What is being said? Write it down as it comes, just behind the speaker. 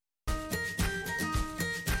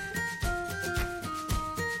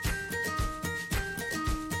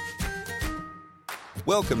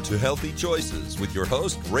Welcome to Healthy Choices with your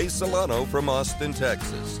host, Ray Solano from Austin,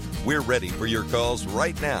 Texas. We're ready for your calls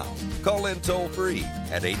right now. Call in toll-free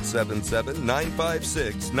at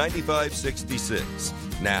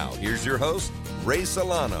 877-956-9566. Now, here's your host, Ray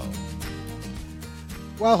Solano.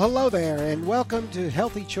 Well, hello there, and welcome to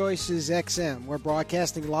Healthy Choices XM. We're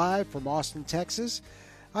broadcasting live from Austin, Texas.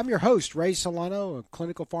 I'm your host, Ray Solano, a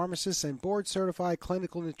clinical pharmacist and board-certified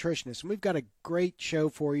clinical nutritionist. And we've got a great show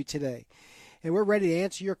for you today. And we're ready to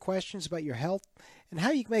answer your questions about your health and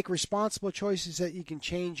how you can make responsible choices that you can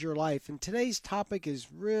change your life. And today's topic is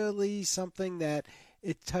really something that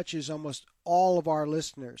it touches almost all of our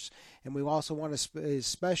listeners. And we also want a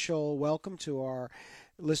special welcome to our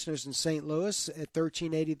listeners in St. Louis at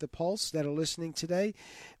 1380 The Pulse that are listening today.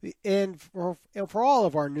 And for all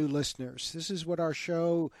of our new listeners, this is what our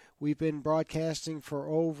show, we've been broadcasting for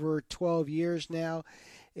over 12 years now.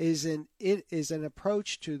 It is an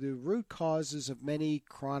approach to the root causes of many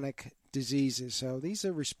chronic diseases. So these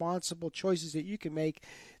are responsible choices that you can make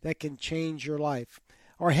that can change your life.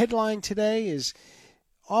 Our headline today is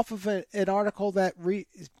off of an article that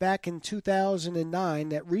back in 2009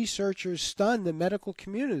 that researchers stunned the medical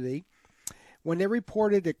community when they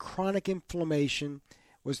reported that chronic inflammation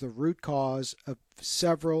was the root cause of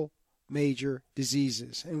several major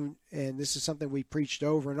diseases. And this is something we preached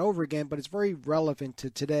over and over again, but it's very relevant to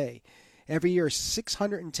today. Every year,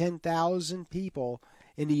 610,000 people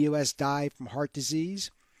in the U.S. die from heart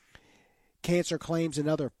disease. Cancer claims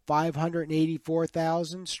another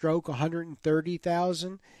 584,000, stroke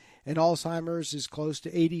 130,000, and Alzheimer's is close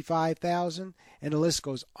to 85,000, and the list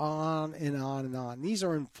goes on and on and on. These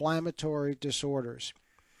are inflammatory disorders.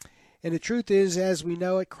 And the truth is, as we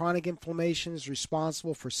know it, chronic inflammation is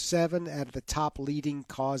responsible for 7 out of the top leading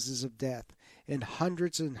causes of death. And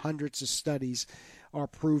hundreds of studies are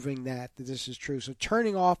proving that this is true. So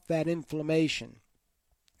turning off that inflammation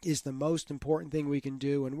is the most important thing we can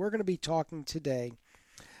do. And we're going to be talking today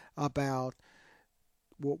about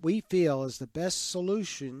what we feel is the best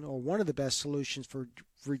solution, or one of the best solutions for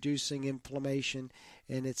reducing inflammation.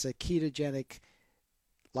 And it's a ketogenic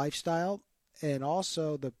lifestyle. And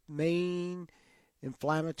also the main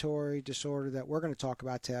inflammatory disorder that we're going to talk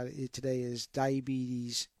about today is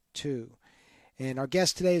diabetes 2. And our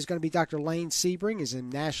guest today is going to be Dr. Layne Sebring. He's a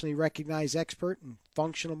nationally recognized expert in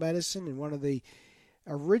functional medicine and one of the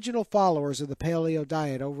original followers of the paleo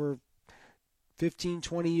diet. Over 15,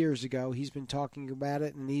 20 years ago, he's been talking about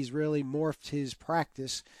it, and he's really morphed his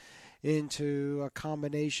practice into a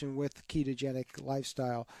combination with ketogenic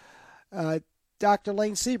lifestyle. Dr.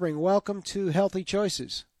 Layne Sebring, welcome to Healthy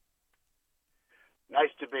Choices. Nice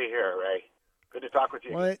to be here, Ray. Good to talk with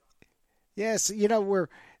you. Well, yes,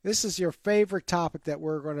 this is your favorite topic that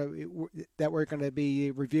we're going to be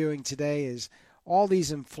reviewing today, is all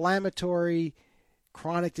these inflammatory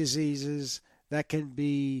chronic diseases that can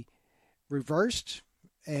be reversed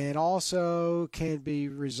and also can be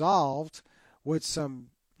resolved with some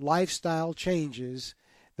lifestyle changes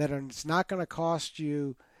that it's not going to cost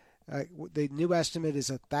you. The new estimate is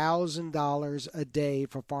 $1,000 a day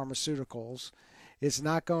for pharmaceuticals. It's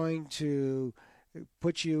not going to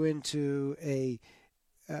put you into a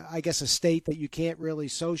state that you can't really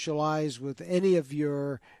socialize with any of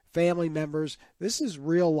your family members. This is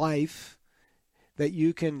real life that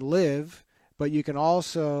you can live, but you can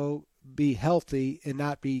also be healthy and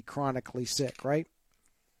not be chronically sick, right?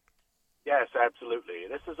 Yes, absolutely.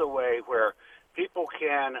 This is a way where people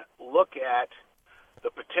can look at the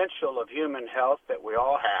potential of human health that we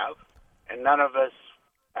all have, and none of us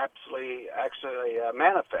actually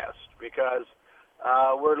manifest, because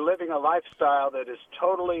we're living a lifestyle that is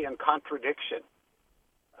totally in contradiction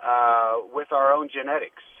with our own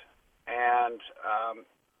genetics. And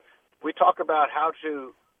we talk about how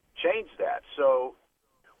to change that so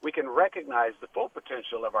we can recognize the full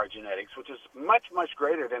potential of our genetics, which is much, much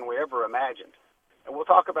greater than we ever imagined. And we'll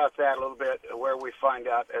talk about that a little bit, where we find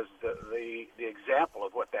out as the example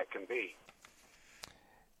of what that can be.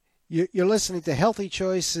 You're listening to Healthy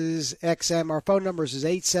Choices XM. Our phone numbers is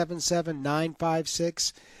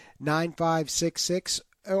 877-956-9566,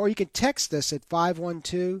 or you can text us at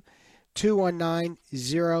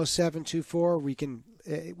 512-219-0724.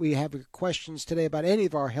 We have questions today about any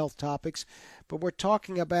of our health topics, but we're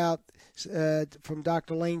talking about from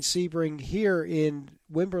Dr. Layne Sebring here in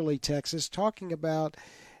Wimberley, Texas, talking about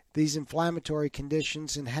these inflammatory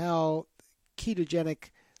conditions and how ketogenic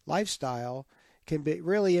lifestyle can be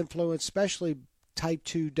really influence, especially type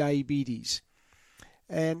 2 diabetes.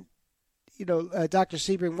 And, Dr.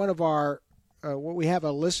 Sebring, one of our, we have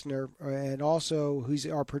a listener and also who's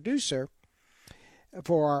our producer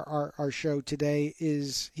for our show today,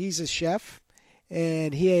 he's a chef,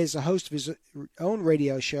 and he is a host of his own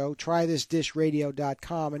radio show,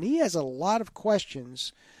 trythisdishradio.com, and he has a lot of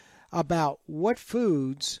questions about what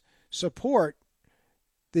foods support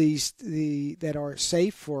that are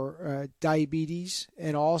safe for diabetes,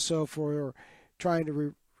 and also for trying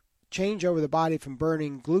to change over the body from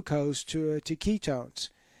burning glucose to ketones.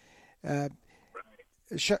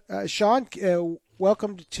 Sean,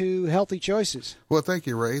 welcome to Healthy Choices. Well, thank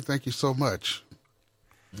you, Ray. Thank you so much.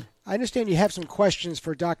 I understand you have some questions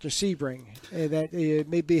for Dr. Sebring that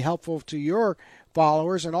may be helpful to your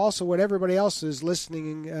followers and also what everybody else is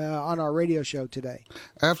listening on our radio show today.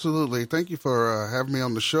 Absolutely. Thank you for having me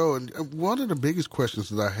on the show. And one of the biggest questions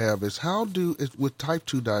that I have is with type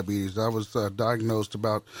 2 diabetes, I was diagnosed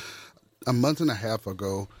about a month and a half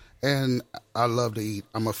ago, and I love to eat.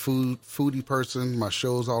 I'm a foodie person. My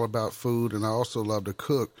show's all about food, and I also love to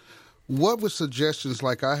cook. What would suggestions,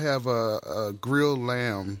 like I have a grilled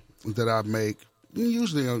lamb that I make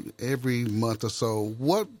usually every month or so,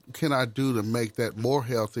 what can I do to make that more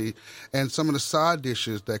healthy, and some of the side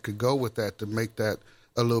dishes that could go with that to make that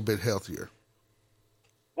a little bit healthier?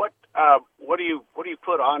 What do you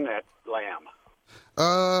put on that lamb?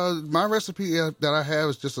 My recipe that I have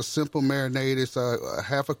is just a simple marinade. It's a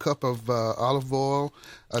half a cup of olive oil,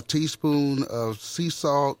 a teaspoon of sea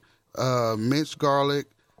salt, minced garlic,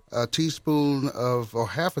 half a teaspoon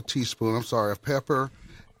of pepper.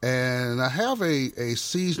 And I have a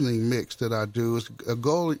seasoning mix that I do. It's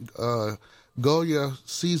a Goya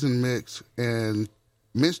seasoned mix and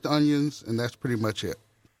minced onions, and that's pretty much it.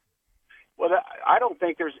 Well, I don't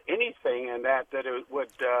think there's anything in that it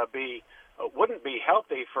wouldn't be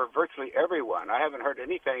healthy for virtually everyone. I haven't heard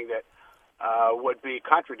anything that would be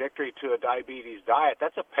contradictory to a diabetes diet.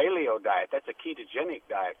 That's a paleo diet. That's a ketogenic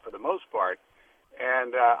diet for the most part.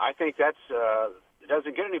 And I think it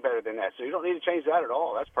doesn't get any better than that. So you don't need to change that at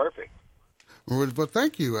all. That's perfect. Well,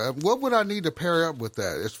 thank you. What would I need to pair up with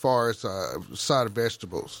that as far as side of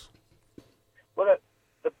vegetables? Well,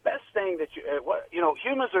 the best thing that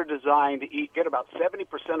humans are designed to get about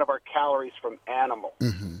 70% of our calories from animals.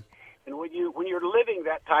 Mm-hmm. And when you're living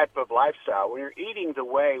that type of lifestyle, when you're eating the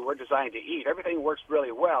way we're designed to eat, everything works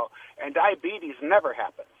really well, and diabetes never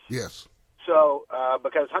happens. Yes. So,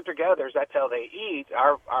 because hunter-gatherers, that's how they eat,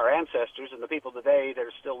 our ancestors and the people today that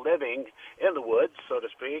are still living in the woods, so to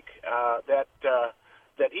speak, that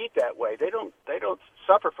eat that way, they don't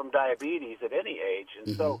suffer from diabetes at any age. And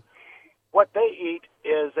mm-hmm. So what they eat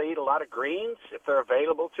is they eat a lot of greens if they're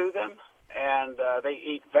available to them, and they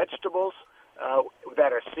eat vegetables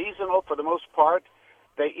that are seasonal for the most part.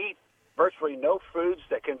 They eat virtually no foods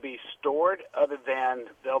that can be stored other than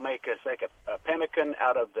they'll make a pemmican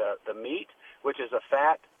out of the meat, which is a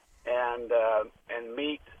fat and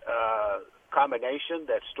meat combination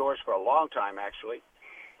that stores for a long time, actually.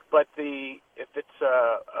 But if it's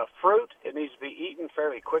a fruit, it needs to be eaten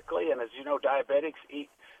fairly quickly. And as you know, diabetics eat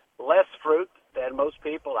less fruit than most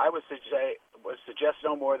people. I would suggest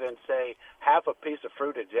no more than, say, half a piece of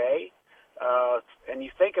fruit a day. And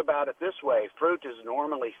you think about it this way, fruit is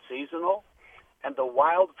normally seasonal, and the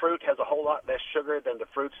wild fruit has a whole lot less sugar than the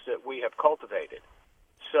fruits that we have cultivated.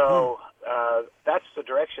 So that's the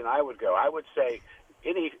direction I would go. I would say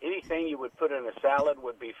anything you would put in a salad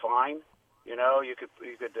would be fine. You know, you could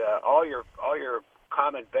all your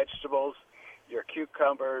common vegetables, your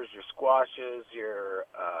cucumbers, your squashes, your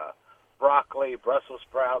broccoli, Brussels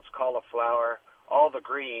sprouts, cauliflower, all the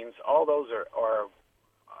greens, all those are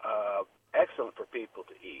excellent for people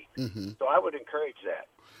to eat. Mm-hmm. So I would encourage that.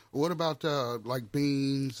 What about like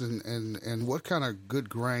beans and what kind of good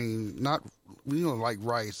grain? Not like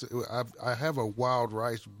rice. I have a wild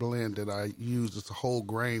rice blend that I use. It's a whole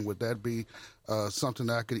grain. Would that be something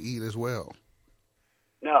that I could eat as well?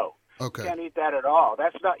 No. Okay. You can't eat that at all.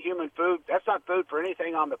 That's not human food. That's not food for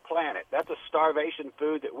anything on the planet. That's a starvation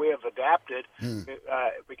food that we have adapted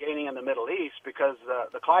beginning in the Middle East because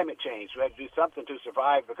the climate changed. We had to do something to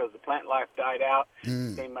survive because the plant life died out,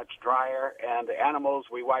 became much drier, and the animals,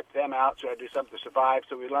 we wiped them out, so we had to do something to survive,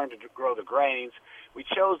 so we learned to grow the grains. We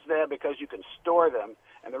chose them because you can store them,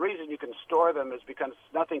 and the reason you can store them is because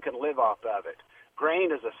nothing can live off of it.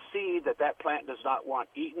 Grain is a seed that plant does not want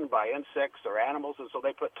eaten by insects or animals, and so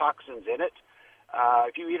they put toxins in it.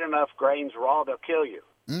 If you eat enough grains raw, they'll kill you.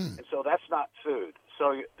 And so that's not food.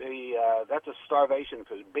 So that's a starvation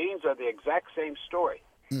food. Beans are the exact same story.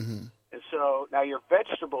 Mm-hmm. And so now your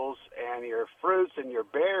vegetables and your fruits and your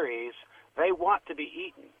berries, they want to be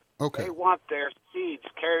eaten. Okay. They want their seeds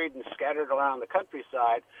carried and scattered around the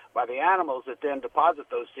countryside by the animals that then deposit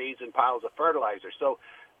those seeds in piles of fertilizer. So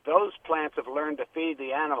those plants have learned to feed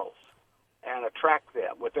the animals and attract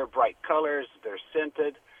them with their bright colors. They're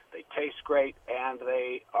scented. they taste great, and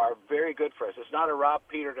they are very good for us. It's not a rob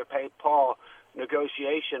Peter to pay Paul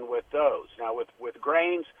negotiation with those. Now, with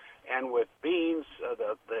grains and with beans,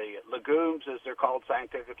 the legumes, as they're called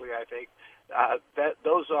scientifically, I think,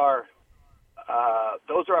 those are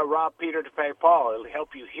a rob Peter to pay Paul. It'll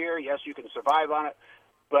help you here. Yes, you can survive on it,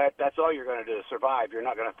 but that's all you're going to do is survive. You're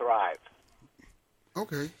not going to thrive.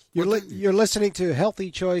 Okay. You're listening to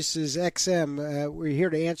Healthy Choices XM. We're here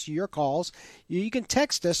to answer your calls. You can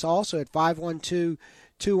text us also at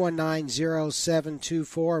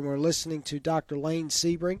 512-219-0724, and we're listening to Dr. Lane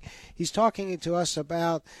Sebring. He's talking to us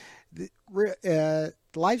about the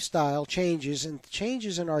lifestyle changes and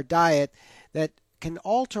changes in our diet that can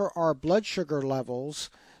alter our blood sugar levels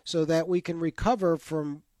so that we can recover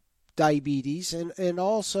from diabetes and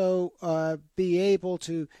also be able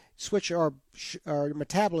to switch our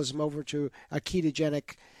metabolism over to a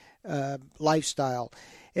ketogenic lifestyle.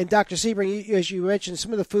 And Dr. Sebring, as you mentioned,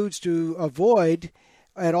 some of the foods to avoid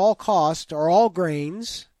at all costs are all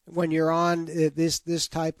grains when you're on this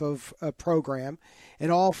type of program,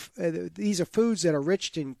 and all these are foods that are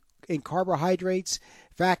rich in carbohydrates,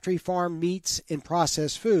 factory farm meats, and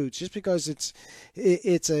processed foods. Just because it's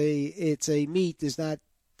a meat is not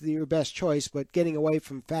your best choice, but getting away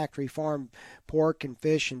from factory farm pork and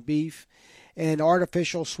fish and beef and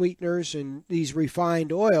artificial sweeteners and these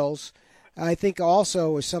refined oils, I think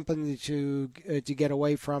also is something to get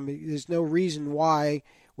away from. There's no reason why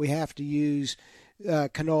we have to use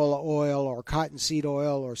canola oil or cottonseed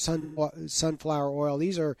oil or sunflower oil.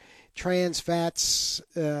 These are trans fats.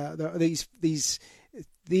 These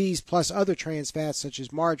plus other trans fats such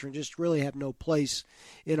as margarine just really have no place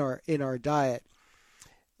in our diet.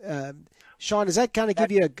 Sean, does that kind of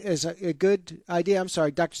give you a good idea? I'm sorry,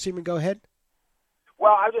 Dr. Sebring, go ahead.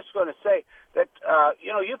 Well, I was just going to say that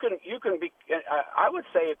you can be. I would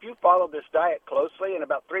say if you follow this diet closely, in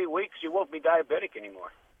about 3 weeks you won't be diabetic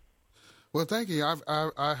anymore. Well, thank you.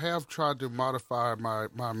 I have tried to modify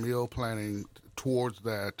my meal planning towards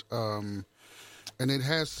that, and it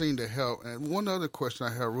has seemed to help. And one other question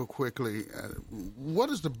I have real quickly, what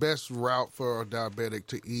is the best route for a diabetic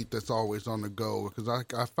to eat that's always on the go? Because I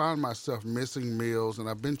find myself missing meals, and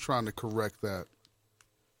I've been trying to correct that.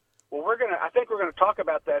 Well, I think we're going to talk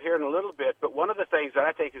about that here in a little bit, but one of the things that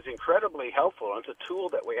I think is incredibly helpful, and it's a tool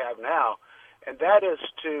that we have now, and that is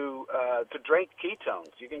to drink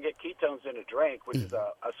ketones. You can get ketones in a drink, which is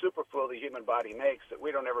a superfood the human body makes that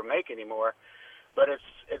we don't ever make anymore. But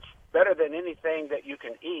it's better than anything that you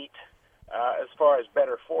can eat as far as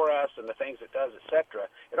better for us and the things it does, etc.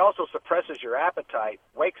 It also suppresses your appetite,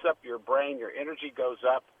 wakes up your brain, your energy goes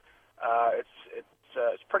up.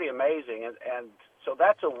 It's pretty amazing, and so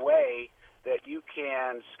that's a way that you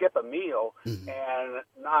can skip a meal and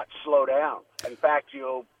not slow down. In fact,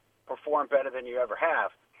 you'll perform better than you ever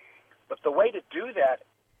have. But the way to do that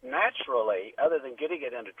naturally, other than getting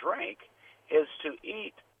it in a drink, is to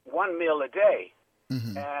eat one meal a day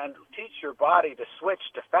and teach your body to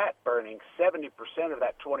switch to fat burning 70% of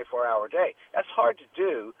that 24-hour day. That's hard to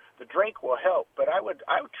do. The drink will help, but I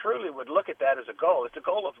truly would look at that as a goal. It's a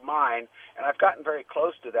goal of mine, and I've gotten very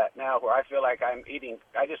close to that now where I feel like I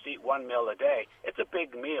just eat one meal a day. It's a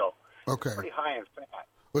big meal. Okay. It's pretty high in fat.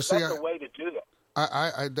 Well, that's a way to do that.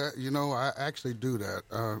 I actually do that.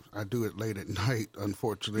 I do it late at night,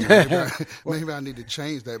 unfortunately. Maybe I need to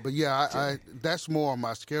change that. But yeah, that's more on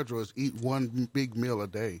my schedule is eat one big meal a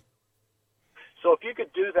day. So if you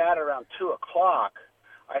could do that around 2 o'clock,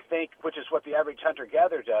 I think, which is what the average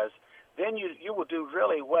hunter-gatherer does, then you will do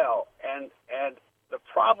really well. And the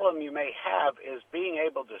problem you may have is being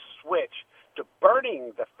able to switch to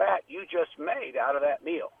burning the fat you just made out of that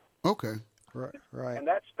meal. Okay. Right. And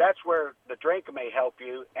that's where the drink may help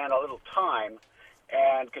you, and a little time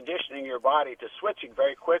and conditioning your body to switching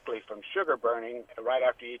very quickly from sugar burning right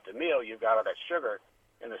after you eat the meal. You've got all that sugar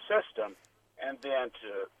in the system, and then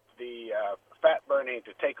to the fat burning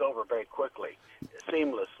to take over very quickly,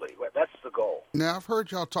 seamlessly. That's the goal. Now, I've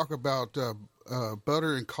heard y'all talk about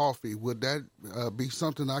butter and coffee. Would that be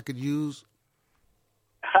something I could use?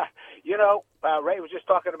 Ray was just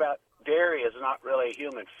talking about dairy is not really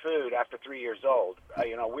human food after 3 years old.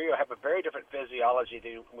 We have a very different physiology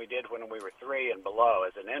than we did when we were 3 and below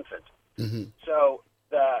as an infant. Mm-hmm. So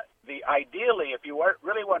the ideally, if you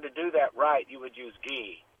really wanted to do that right, you would use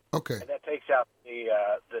ghee. Okay. And that takes out the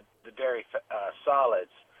dairy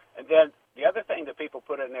solids. And then the other thing that people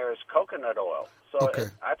put in there is coconut oil. So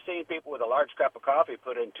I've seen people with a large cup of coffee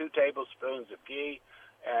put in 2 tablespoons of ghee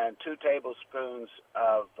and 2 tablespoons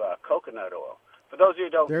of coconut oil. For those of you who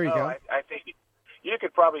don't know, I think you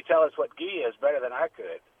could probably tell us what ghee is better than I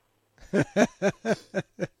could.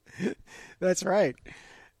 That's right.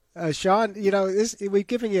 Sean, we've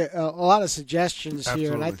given you a lot of suggestions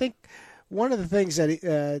here, and I think one of the things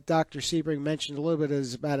that Dr. Sebring mentioned a little bit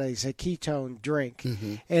is about a ketone drink.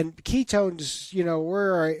 Mm-hmm. And ketones,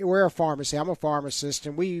 we're a pharmacy. I'm a pharmacist,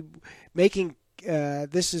 and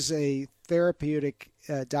this is a therapeutic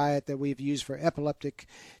diet that we've used for epileptic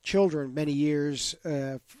children many years.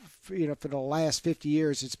 For the last 50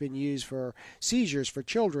 years, it's been used for seizures for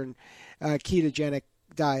children, ketogenic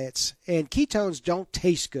diets. And ketones don't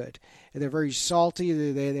taste good. They're very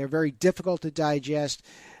salty. They're very difficult to digest.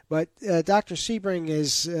 But Dr. Sebring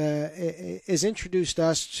has introduced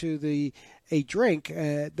us to a drink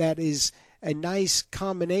that is a nice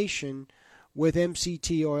combination with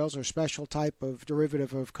MCT oils or special type of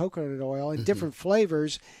derivative of coconut oil and different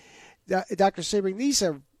flavors. Dr. Sebring, these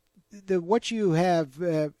are what you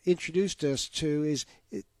have introduced us to.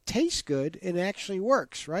 It tastes good and actually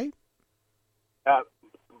works, right?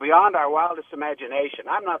 Beyond our wildest imagination.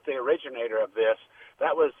 I'm not the originator of this.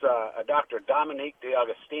 That was a Dr. Dominique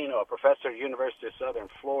D'Agostino, a professor at the University of Southern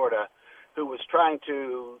Florida, who was trying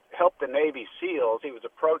to help the Navy SEALs. He was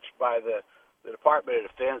approached by the Department of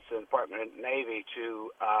Defense and the Department of the Navy to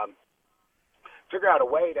figure out a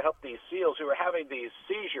way to help these SEALs who were having these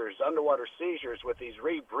seizures, underwater seizures, with these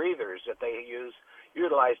rebreathers that they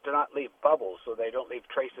utilize to not leave bubbles so they don't leave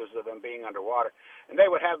traces of them being underwater. And they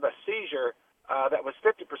would have a seizure that was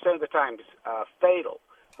 50% of the time fatal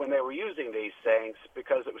when they were using these things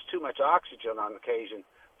because it was too much oxygen on occasion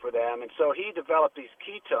for them. And so he developed these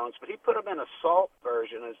ketones, but he put them in a salt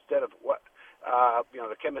version instead of what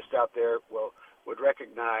the chemists out there would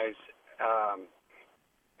recognize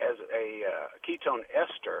as a ketone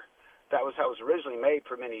ester. That was how it was originally made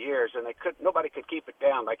for many years, and nobody could keep it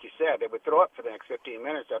down. Like you said, they would throw up for the next 15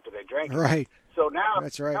 minutes after they drank it. Right. So now,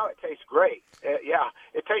 that's right. Now it tastes great.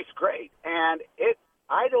 It tastes great, and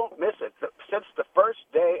I don't miss it. Since the first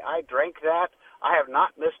day I drank that, I have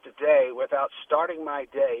not missed a day without starting my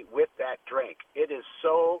day with that drink. It is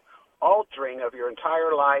so altering of your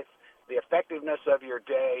entire life, the effectiveness of your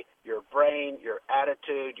day, your brain, your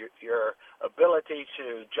attitude, your ability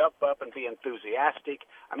to jump up and be enthusiastic.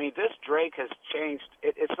 I mean, this drink has changed.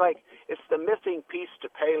 It's like it's the missing piece to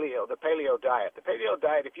the paleo diet. The paleo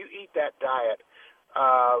diet, if you eat that diet,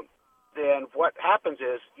 then what happens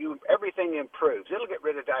is everything improves. It'll get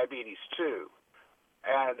rid of diabetes too.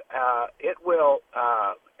 And it will,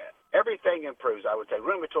 everything improves, I would say.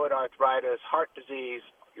 Rheumatoid arthritis, heart disease,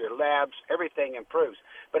 your labs, everything improves.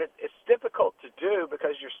 But it's difficult to do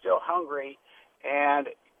because you're still hungry and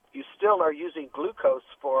you still are using glucose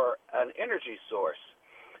for an energy source.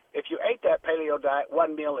 If you ate that paleo diet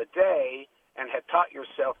one meal a day and had taught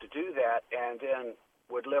yourself to do that and then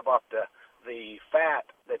would live off the fat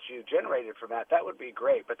that you generated from that would be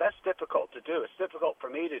great. But that's difficult to do. It's difficult for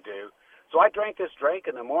me to do. So I drank this drink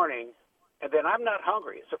in the morning, and then I'm not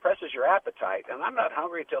hungry. It suppresses your appetite, and I'm not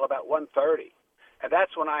hungry until about 1:30. And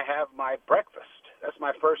that's when I have my breakfast. That's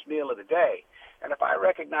my first meal of the day. And if I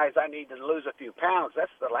recognize I need to lose a few pounds,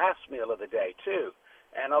 that's the last meal of the day, too.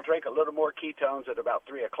 And I'll drink a little more ketones at about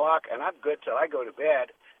 3 o'clock, and I'm good till I go to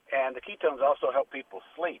bed. And the ketones also help people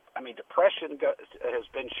sleep. I mean, depression has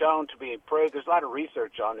been shown to be improved. There's a lot of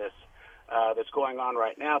research on this that's going on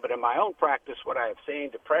right now. But in my own practice, what I have seen,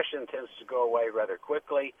 depression tends to go away rather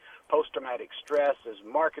quickly. Post-traumatic stress is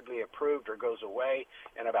markedly improved or goes away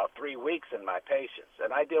in about 3 weeks in my patients.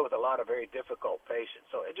 And I deal with a lot of very difficult patients.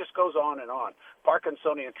 So it just goes on and on.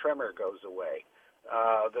 Parkinsonian tremor goes away.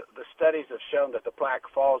 The studies have shown that the plaque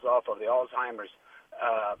falls off of the Alzheimer's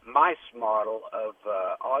mice model of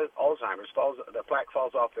Alzheimer's. The plaque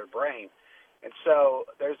falls off their brain. And so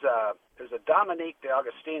there's a Dominique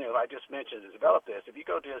D'Agostino, who I just mentioned, has developed this. If you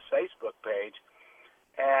go to his Facebook page,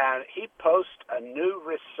 and he posts a new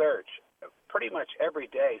research pretty much every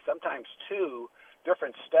day, sometimes 2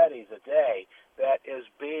 different studies a day, that is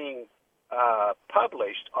being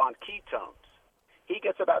published on ketones. He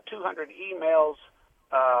gets about 200 emails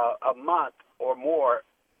a month or more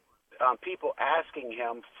on people asking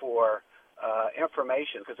him for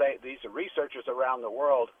information, because these are researchers around the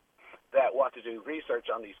world that want to do research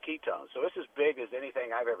on these ketones. So it's as big as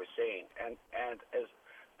anything I've ever seen, and as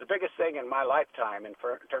the biggest thing in my lifetime in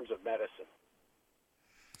terms of medicine.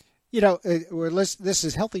 This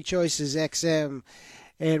is Healthy Choices XM,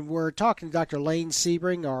 and we're talking to Dr. Lane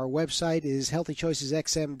Sebring. Our website is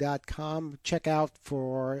healthychoicesxm.com. Check out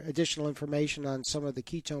for additional information on some of the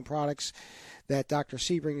ketone products that Dr.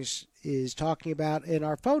 Sebring is talking about. And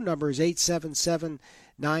our phone number is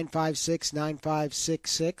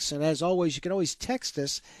 877-956-9566. And as always, you can always text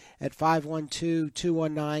us at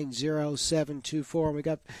 512-219-0724. And we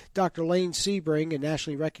got Dr. Lane Sebring, a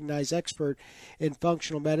nationally recognized expert in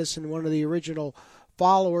functional medicine, one of the original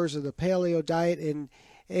followers of the paleo diet, and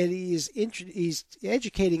he's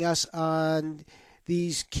educating us on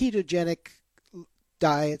these ketogenic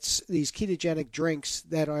diets, these ketogenic drinks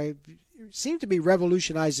that seem to be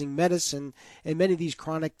revolutionizing medicine and many of these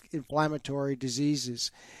chronic inflammatory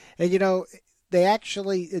diseases. And, they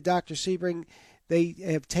actually, Dr. Sebring, they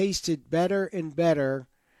have tasted better and better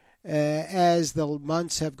as the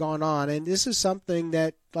months have gone on. And this is something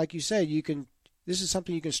that, like you said, this is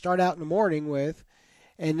something you can start out in the morning with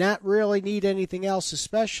and not really need anything else,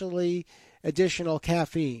 especially additional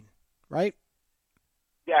caffeine, right?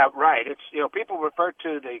 Yeah, right. It's people refer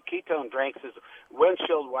to the ketone drinks as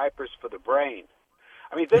windshield wipers for the brain.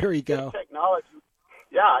 I mean, this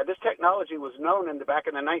technology was known back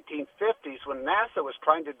in the 1950s when NASA was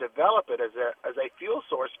trying to develop it as a fuel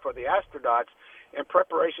source for the astronauts in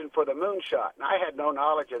preparation for the moonshot. And I had no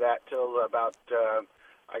knowledge of that till about 2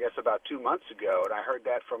 months ago, and I heard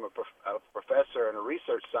that from a professor and a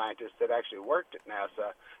research scientist that actually worked at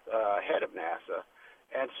NASA, head of NASA.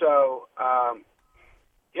 And so,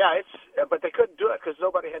 but they couldn't do it because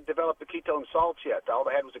nobody had developed the ketone salts yet. All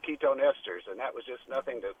they had was the ketone esters, and that was just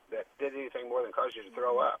nothing that did anything more than cause you to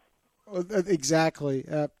throw up. Exactly.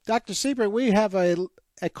 Dr. Sebring, we have a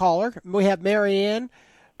caller. We have Marianne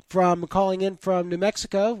calling in from New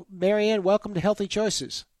Mexico. Marianne, welcome to Healthy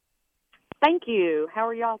Choices. Thank you. How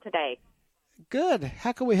are y'all today? Good.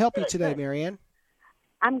 How can we help you today, Marianne?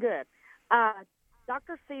 I'm good.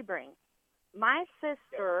 Dr. Sebring, my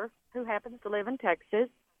sister, who happens to live in Texas,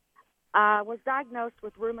 was diagnosed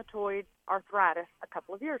with rheumatoid arthritis a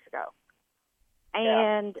couple of years ago.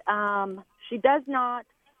 And she does not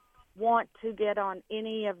want to get on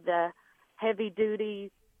any of the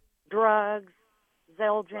heavy-duty drugs,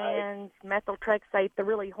 Xeljanz, methotrexate, the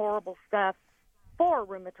really horrible stuff for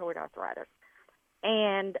rheumatoid arthritis.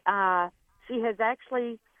 And she has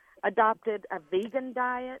actually adopted a vegan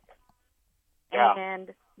diet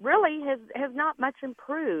and really has not much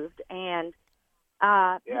improved. And,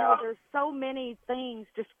 there's so many things,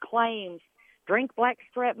 just claims, drink black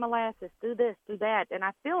strep molasses, do this, do that. And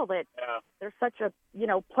I feel that there's such a,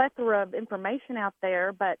 plethora of information out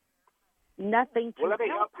there, but nothing to Well, let me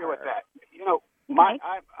help her. you with that.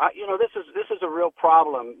 This is a real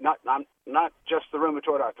problem, not just the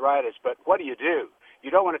rheumatoid arthritis, but what do? You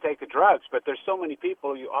don't want to take the drugs, but there's so many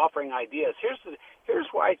people you offering ideas. Here's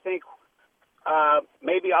why I think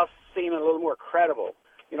maybe I'll seem a little more credible.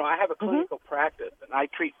 I have a clinical practice, and I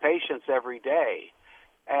treat patients every day.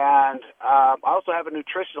 And I also have a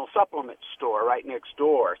nutritional supplement store right next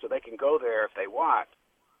door, so they can go there if they want.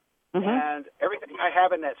 And everything I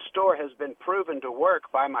have in that store has been proven to work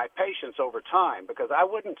by my patients over time, because I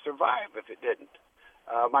wouldn't survive if it didn't.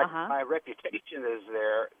 My reputation is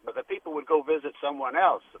there, but the people would go visit someone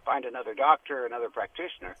else to find another doctor, another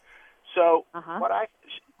practitioner. So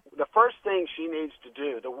the first thing she needs to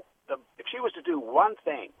do, if she was to do one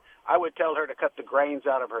thing, I would tell her to cut the grains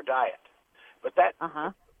out of her diet. But the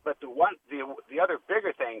other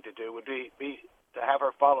bigger thing to do would be to have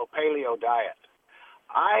her follow paleo diet.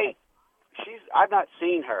 I've not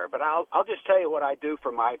seen her, but I'll just tell you what I do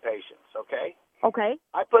for my patients. Okay. Okay.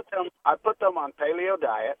 I put them on paleo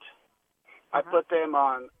diet. I put them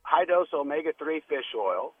on high dose omega-3 fish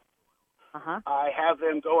oil. I have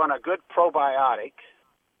them go on a good probiotic,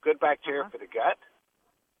 good bacteria for the gut,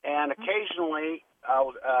 and occasionally a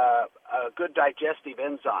good digestive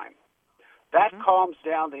enzyme. That calms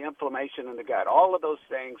down the inflammation in the gut. All of those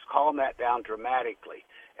things calm that down dramatically.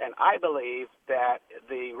 And I believe that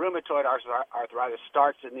the rheumatoid arthritis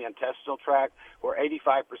starts in the intestinal tract, where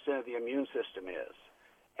 85% of the immune system is.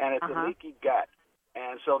 And it's a leaky gut.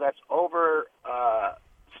 And so that's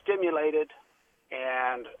stimulated,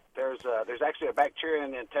 and there's actually a bacteria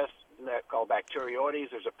in the intestine called Bacteroides.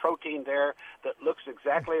 There's a protein there that looks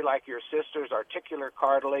exactly like your sister's articular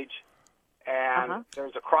cartilage. And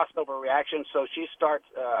there's a crossover reaction, so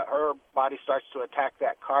her body starts to attack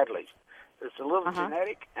that cartilage. It's a little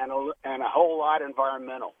genetic and a whole lot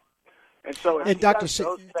environmental. And so, if Dr.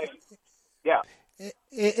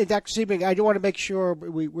 And Dr. Sebring, I do want to make sure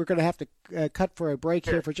we're going to have to cut for a break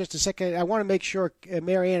here for just a second. I want to make sure,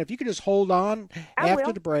 Marianne, if you could just hold on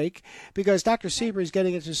after the break, because Dr. Sebring is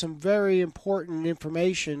getting into some very important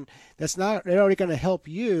information that's not only going to help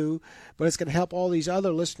you, but it's going to help all these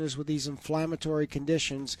other listeners with these inflammatory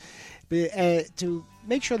conditions to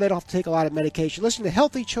make sure they don't have to take a lot of medication. Listen to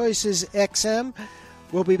Healthy Choices XM.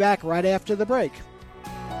 We'll be back right after the break.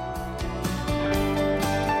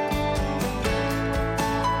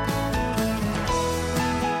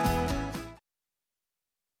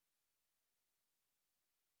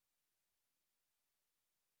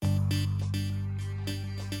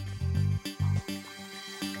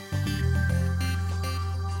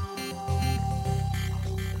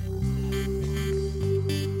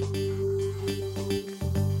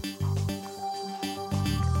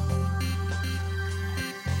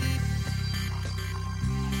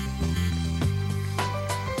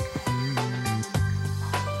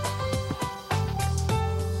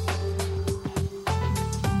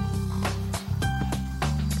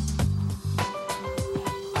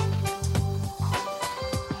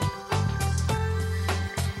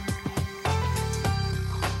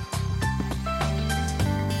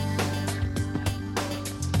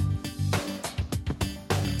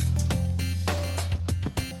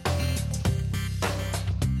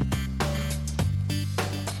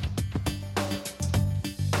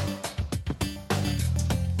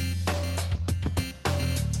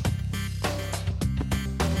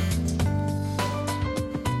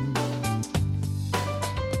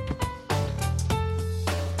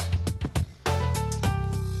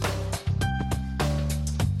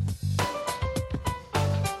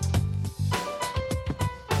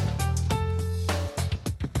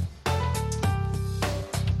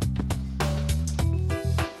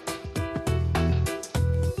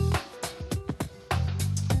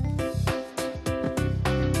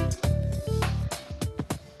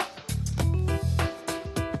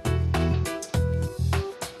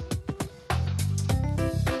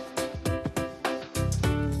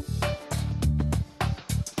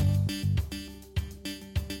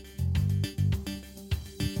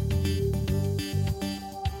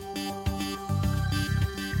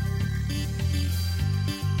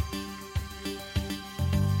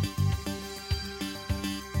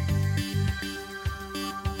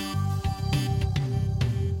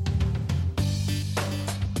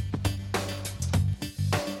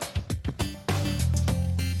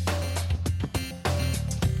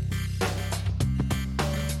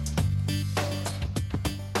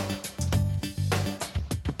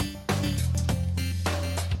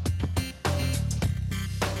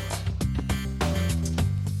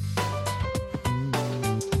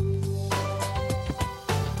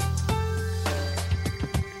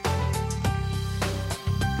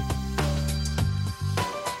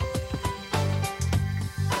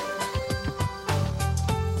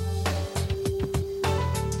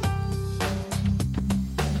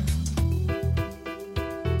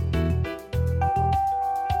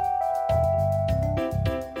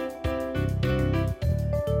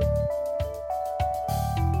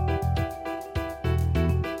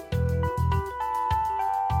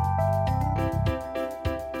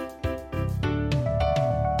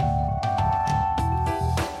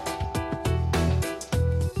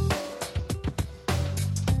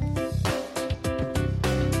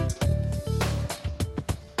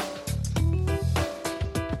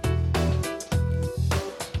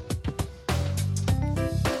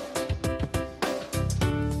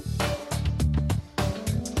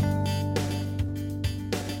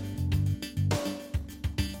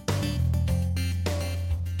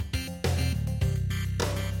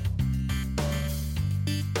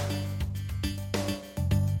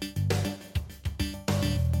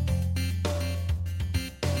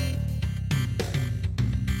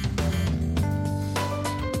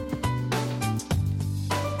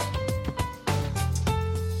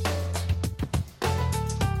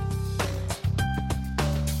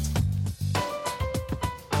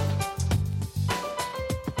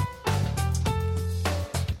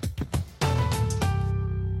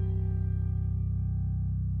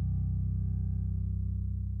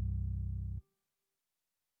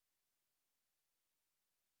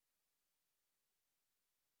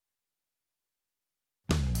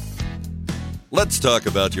 Let's talk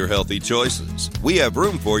about your healthy choices. We have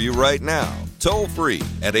room for you right now. Toll free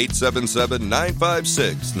at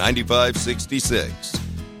 877-956-9566.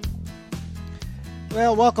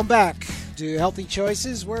 Well, welcome back to Healthy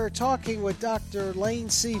Choices. We're talking with Dr. Lane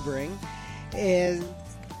Sebring, a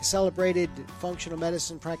celebrated functional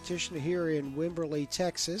medicine practitioner here in Wimberley,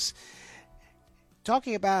 Texas,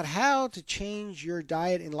 talking about how to change your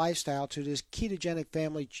diet and lifestyle to this ketogenic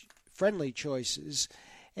family-friendly choices.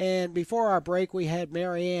 And before our break, we had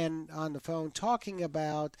Marianne on the phone talking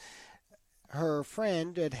about her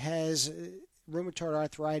friend that has rheumatoid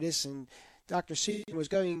arthritis, and Dr. Sebring was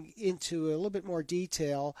going into a little bit more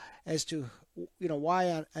detail as to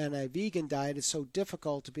why on a vegan diet it's so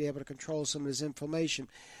difficult to be able to control some of this inflammation.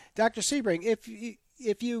 Dr. Sebring, if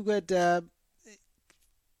you would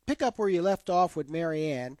pick up where you left off with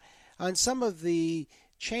Marianne on some of the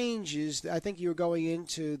changes. I think you were going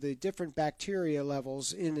into the different bacteria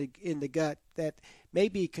levels in the gut that may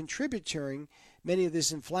be contributing many of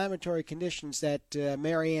these inflammatory conditions that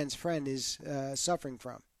Marianne's friend is suffering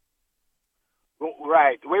from.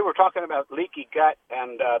 Right. We were talking about leaky gut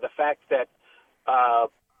and the fact that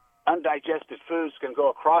undigested foods can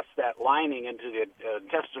go across that lining into the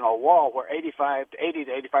intestinal wall where 80 to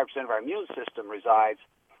 85% of our immune system resides.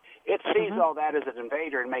 It sees all that as an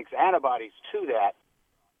invader and makes antibodies to that.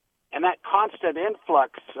 And that constant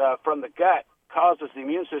influx from the gut causes the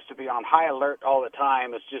immune system to be on high alert all the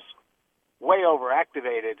time. It's just way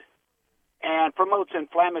overactivated and promotes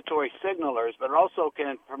inflammatory signalers, but it also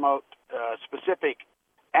can promote specific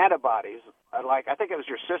antibodies. Like, I think it was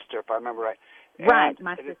your sister, if I remember right. Right,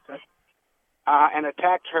 my sister. And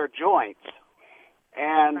attacked her joints.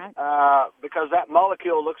 And because that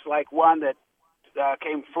molecule looks like one that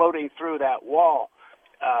came floating through that wall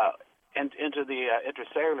and into the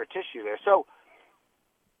intracellular tissue there. So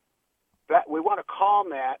that we want to calm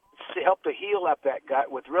that, help to heal up that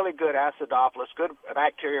gut with really good acidophilus, good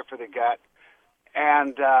bacteria for the gut,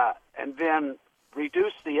 and then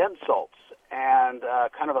reduce the insults and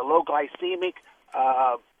kind of a low glycemic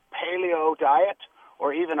paleo diet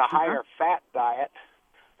or even a higher fat diet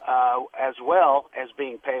as well as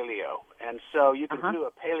being paleo. And so you can do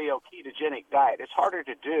a paleo ketogenic diet. It's harder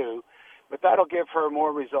to do, but that'll give her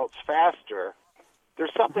more results faster.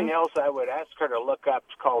 There's something else I would ask her to look up.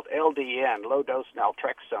 It's called LDN, low-dose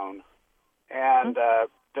naltrexone. And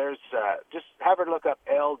there's just have her look up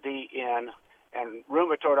LDN and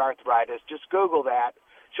rheumatoid arthritis. Just Google that.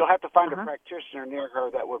 She'll have to find a practitioner near her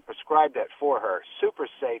that would prescribe that for her. Super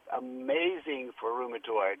safe, amazing for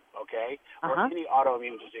rheumatoid, okay, or any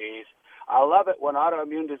autoimmune disease. I love it when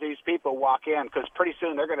autoimmune disease people walk in because pretty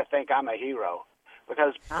soon they're going to think I'm a hero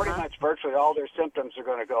because pretty much virtually all their symptoms are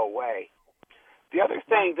going to go away. The other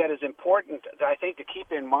thing that is important that I think to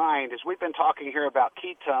keep in mind is we've been talking here about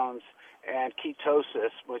ketones and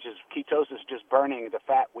ketosis, which is ketosis just burning the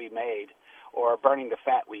fat we made or burning the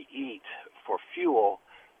fat we eat for fuel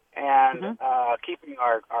and keeping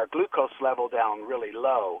our glucose level down really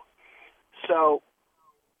low. So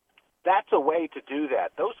that's a way to do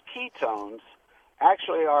that. Those ketones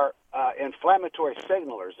actually are inflammatory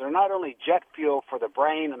signalers. They're not only jet fuel for the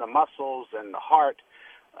brain and the muscles and the heart,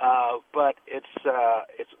 but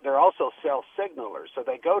they're also cell signalers. So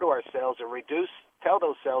they go to our cells and tell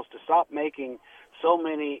those cells to stop making so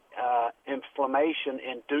many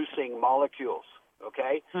inflammation-inducing molecules.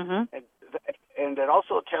 Okay, and it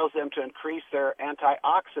also tells them to increase their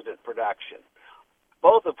antioxidant production,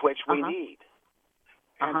 both of which we need.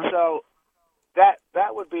 And so that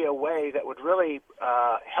would be a way that would really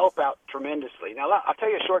help out tremendously. Now, I'll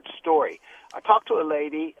tell you a short story. I talked to a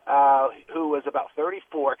lady who was about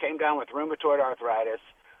 34, came down with rheumatoid arthritis,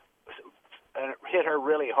 and it hit her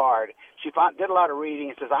really hard. She did a lot of reading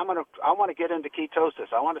and says, I want to get into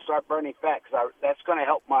ketosis. I want to start burning fat because that's going to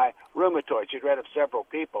help my rheumatoid. She'd read of several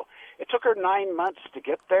people. It took her 9 months to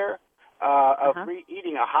get there of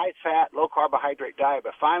eating a high-fat, low-carbohydrate diet,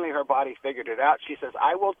 but finally her body figured it out. She says,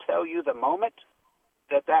 I will tell you the moment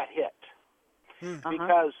that hit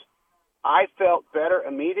because I felt better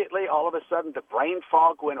immediately. All of a sudden, the brain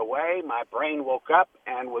fog went away. My brain woke up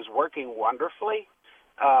and was working wonderfully.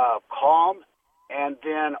 Calm, and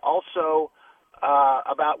then also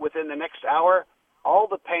about within the next hour, all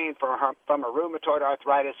the pain from her rheumatoid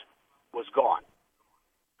arthritis was gone.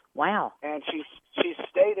 Wow! And she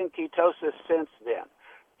stayed in ketosis since then.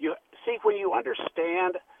 You see, when you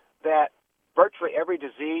understand that virtually every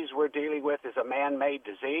disease we're dealing with is a man-made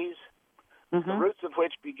disease, the roots of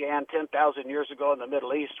which began 10,000 years ago in the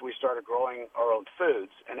Middle East. We started growing our own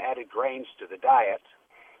foods and added grains to the diet.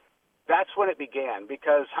 That's when it began,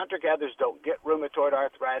 because hunter-gatherers don't get rheumatoid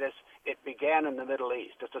arthritis. it began in the Middle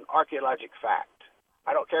East. It's an archaeologic fact.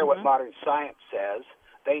 I don't care what modern science says.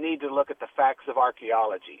 They need to look at the facts of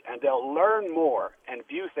archaeology, and they'll learn more and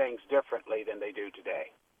view things differently than they do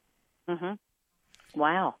today.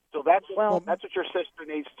 Wow. So that's what your sister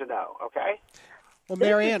needs to know, okay? Well,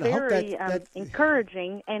 Marianne, I hope very that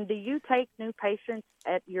encouraging. And do you take new patients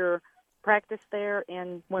at your practice there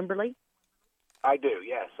in Wimberley? I do,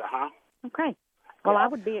 yes, Okay. Well, I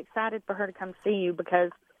would be excited for her to come see you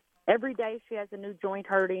because every day she has a new joint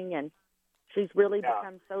hurting, and she's really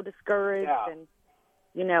become so discouraged and,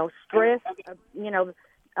 stress,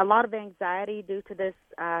 a lot of anxiety due to this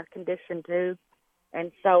condition too.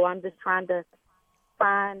 And so I'm just trying to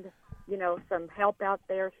find, some help out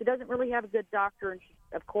there. She doesn't really have a good doctor, and she,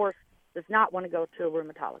 of course, does not want to go to a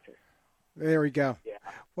rheumatologist. There we go. Yeah.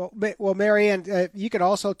 Well, Marianne, you can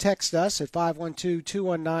also text us at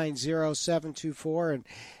 512-219-0724. And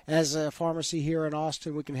as a pharmacy here in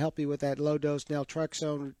Austin, we can help you with that low-dose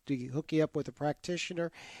naltrexone to hook you up with a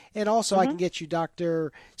practitioner. And also I can get you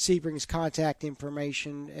Dr. Sebring's contact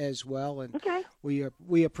information as well. And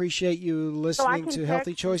we appreciate you listening to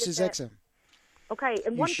Healthy Choices XM. Okay,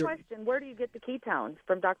 and one question, where do you get the ketones?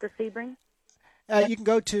 From Dr. Sebring? You can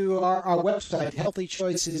go to our website,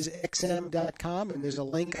 healthychoicesxm.com, and there's a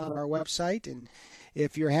link on our website. And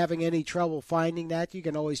if you're having any trouble finding that, you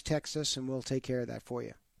can always text us, and we'll take care of that for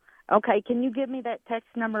you. Okay. Can you give me that text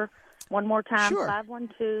number one more time? Sure.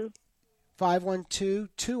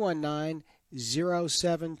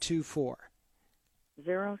 512-219-0724.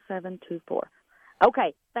 0724.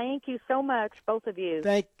 Okay. Thank you so much, both of you.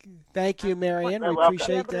 Thank you, Marianne. We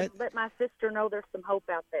appreciate that. Let my sister know there's some hope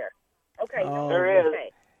out there. Okay. There is.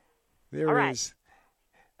 Okay. There is.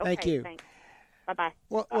 Thank you. Thanks. Bye-bye.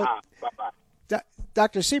 Well, Bye-bye.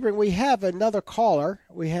 Dr. Sebring, we have another caller.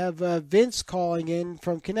 We have Vince calling in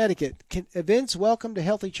from Connecticut. Vince, welcome to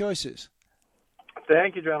Healthy Choices.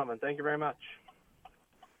 Thank you, gentlemen. Thank you very much.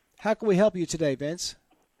 How can we help you today, Vince?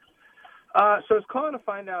 So I was calling to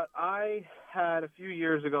find out, I had a few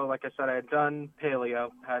years ago, like I said, I had done paleo,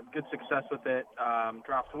 had good success with it,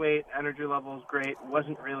 dropped weight, energy levels great,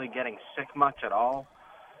 wasn't really getting sick much at all,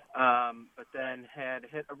 but then had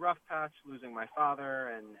hit a rough patch losing my father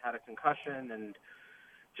and had a concussion and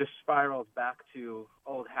just spiraled back to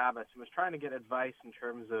old habits and was trying to get advice in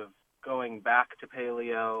terms of going back to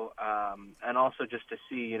paleo and also just to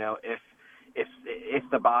see, if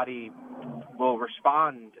the body will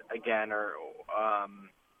respond again or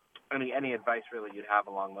any advice really you'd have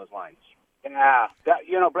along those lines. Yeah,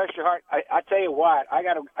 bless your heart. I tell you what, I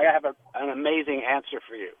have an amazing answer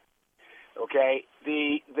for you. Okay,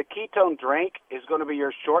 the ketone drink is going to be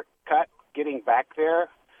your shortcut getting back there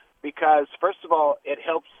because first of all, it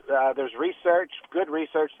helps. There's good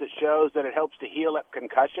research that shows that it helps to heal up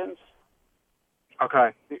concussions.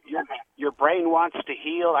 Okay. Your brain wants to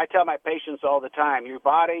heal. I tell my patients all the time, your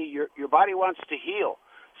body wants to heal.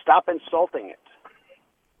 Stop insulting it.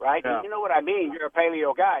 Right? Yeah. You know what I mean. You're a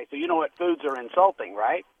paleo guy, so you know what foods are insulting,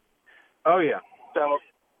 right? Oh yeah. So,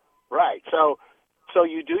 right. So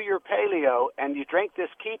you do your paleo and you drink this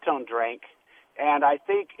ketone drink, and I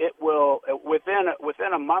think it will within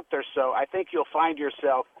a month or so. I think you'll find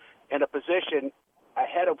yourself in a position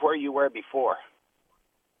ahead of where you were before.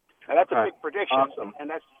 Now that's a big prediction, awesome. And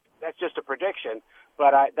that's just a prediction,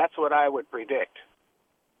 but that's what I would predict.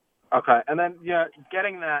 Okay, and then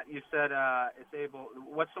getting that, you said it's able.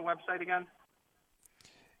 What's the website again?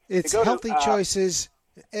 It's Healthy Choices.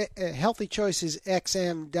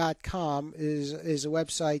 HealthyChoicesXM.com is a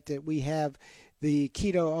website that we have the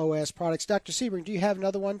Keto OS products. Dr. Sebring, do you have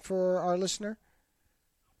another one for our listener?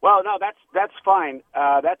 Well, no, that's fine.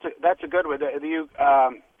 That's a good one.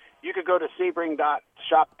 You could go to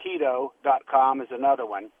Sebring.shopketo.com is another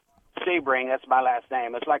one. Sebring, that's my last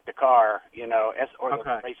name. It's like the car, the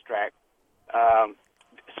racetrack.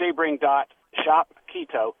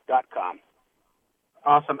 Sebring.shopketo.com.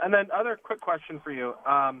 Awesome. And then other quick question for you.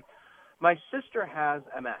 My sister has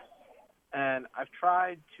MS, and I've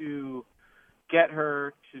tried to get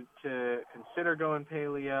her to consider going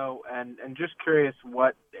paleo, and just curious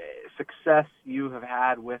what success you have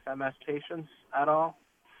had with MS patients at all.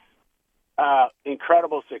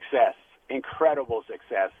 Incredible success.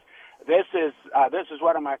 This is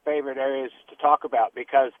one of my favorite areas to talk about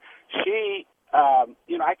because she, I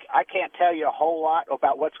can't tell you a whole lot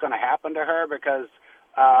about what's going to happen to her because,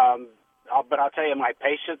 but I'll tell you my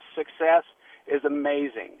patient's success is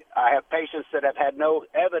amazing. I have patients that have had no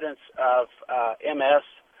evidence of MS,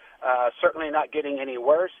 certainly not getting any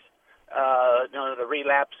worse. The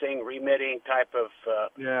relapsing, remitting type of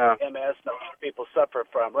MS that people suffer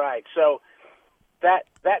from, right? So that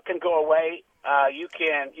can go away you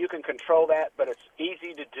can control that, but it's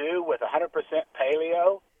easy to do with 100%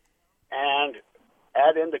 paleo, and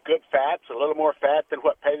add in the good fats, a little more fat than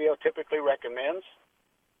what paleo typically recommends.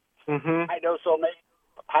 Mm-hmm. High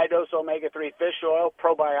dose omega-3 fish oil,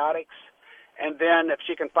 probiotics, and then if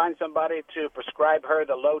she can find somebody to prescribe her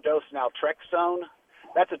the low dose naltrexone,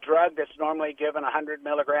 that's a drug that's normally given 100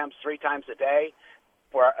 milligrams 3 times a day.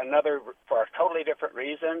 For a totally different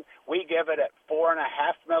reason, we give it at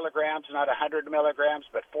 4.5 milligrams, not 100 milligrams,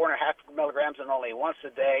 but 4.5 milligrams, and only once a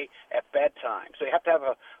day at bedtime. So you have to have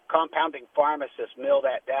a compounding pharmacist mill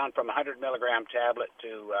that down from 100 milligram tablet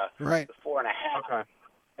to Right. the 4.5. Okay.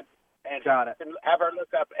 And Got it. have her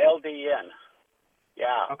look up LDN.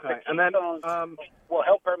 Yeah. Okay. The And then ketones will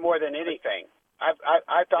help her more than anything.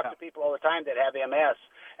 I've talked to people all the time that have MS,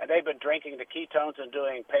 and they've been drinking the ketones and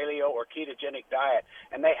doing paleo or ketogenic diet,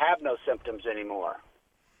 and they have no symptoms anymore.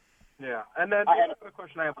 Yeah, and then the other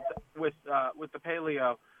question I have with the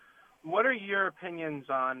paleo, what are your opinions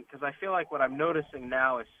on? Because I feel like what I'm noticing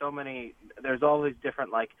now is there's all these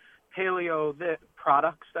different like paleo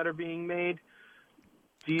products that are being made.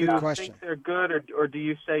 Do you think they're good, or do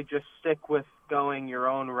you say just stick with going your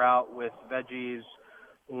own route with veggies,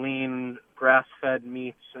 lean, grass-fed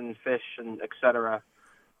meats and fish, and et cetera?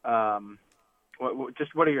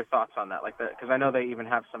 What are your thoughts on that? Like that, because I know they even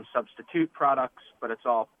have some substitute products, but it's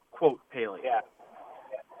all quote paleo. Yeah.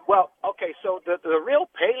 Well, okay, so the real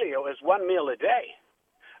paleo is 1 meal a day.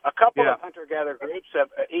 A couple of hunter-gatherer groups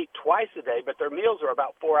eat twice a day, but their meals are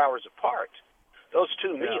about 4 hours apart. Those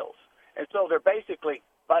 2 meals, and so they're basically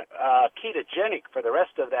ketogenic for the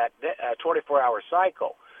rest of that 24-hour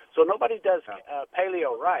cycle. So nobody does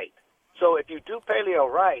paleo right. So if you do paleo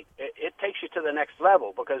right, it takes you to the next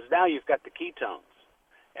level because now you've got the ketones,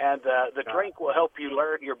 and the drink will help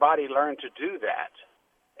your body learn to do that.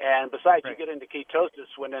 And besides, you get into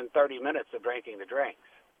ketosis within 30 minutes of drinking the drinks.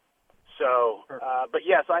 So, but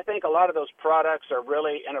yes, I think a lot of those products are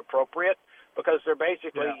really inappropriate because they're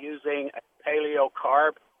basically using a paleo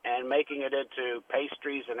carb and making it into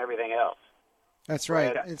pastries and everything else. That's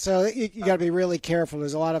right. And so you got to be really careful.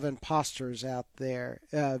 There's a lot of imposters out there,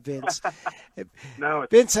 Vince.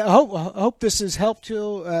 Vince, I hope this has helped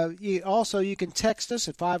you. You can text us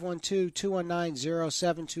at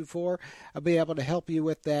 512-219-0724. I'll be able to help you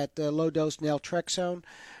with that low-dose naltrexone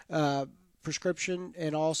prescription,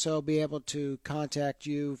 and also be able to contact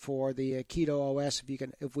you for the Keto OS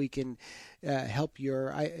if we can help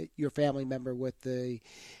your family member with the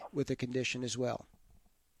condition as well.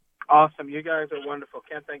 Awesome. You guys are wonderful.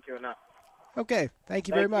 Can't thank you enough. Okay. Thank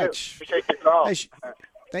you very much. Appreciate your call.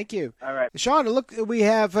 Thank you. All right. Sean, look, we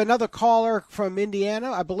have another caller from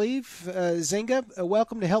Indiana, I believe. Zinga,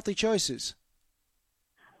 welcome to Healthy Choices.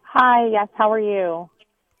 Hi. Yes. How are you?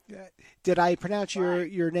 Did I pronounce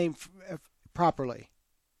your name properly?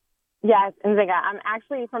 Yes, Nzinga. I'm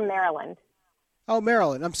actually from Maryland. Oh,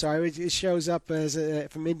 Maryland. I'm sorry. It shows up as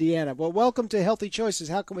from Indiana. Well, welcome to Healthy Choices.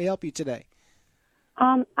 How can we help you today?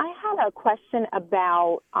 I had a question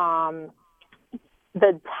about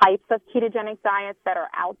the types of ketogenic diets that are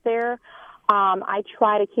out there. I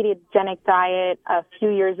tried a ketogenic diet a few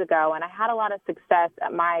years ago, and I had a lot of success.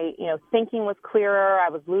 My thinking was clearer. I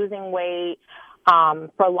was losing weight.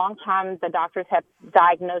 For a long time, the doctors had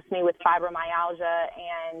diagnosed me with fibromyalgia,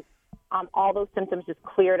 and all those symptoms just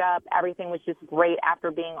cleared up. Everything was just great after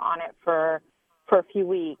being on it for a few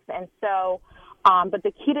weeks. And so, but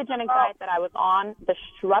the ketogenic diet that I was on, the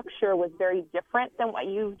structure was very different than what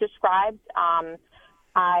you described.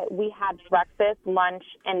 We had breakfast, lunch,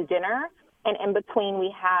 and dinner, and in between we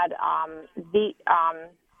had the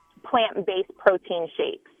plant-based protein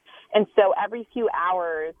shakes. And so every few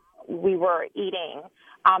hours we were eating,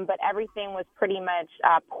 but everything was pretty much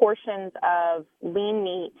portions of lean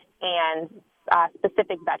meat and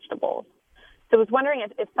specific vegetables. So I was wondering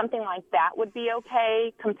if something like that would be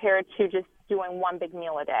okay compared to just doing one big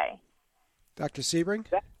meal a day. Dr. Sebring?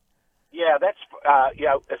 It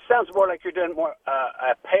sounds more like you're doing more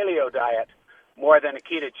a paleo diet more than a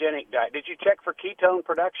ketogenic diet. Did you check for ketone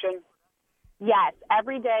production? Yes,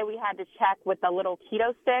 every day we had to check with the little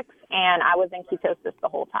keto sticks, and I was in ketosis the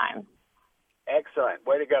whole time. Excellent.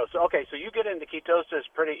 Way to go. So you get into ketosis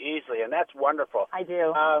pretty easily, and that's wonderful. I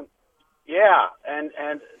do. And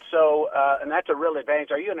that's a real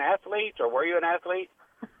advantage. Are you an athlete, or were you an athlete?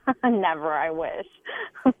 Never, I wish.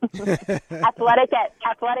 Athletic at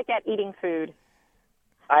eating food.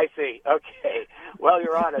 I see. Okay. Well,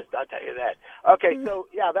 you're honest. I'll tell you that. Okay. So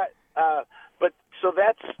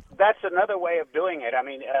that's another way of doing it. I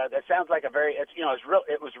mean, that sounds like it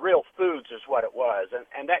was real foods is what it was,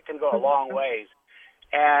 and that can go a long ways.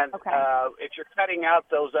 And Okay. if you're cutting out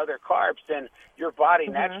those other carbs, then your body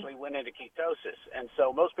naturally went into ketosis. And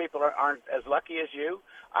so most people aren't as lucky as you.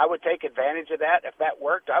 I would take advantage of that. If that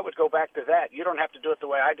worked, I would go back to that. You don't have to do it the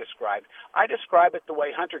way I described. I describe it the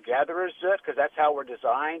way hunter-gatherers do it because that's how we're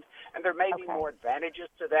designed. And there may be more advantages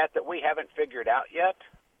to that we haven't figured out yet.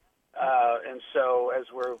 And so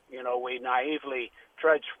as we naively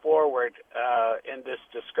trudge forward in this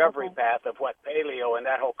discovery path of what paleo and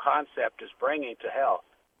that whole concept is bringing to health.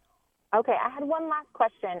 Okay, I had one last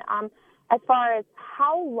question. As far as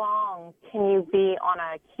how long can you be on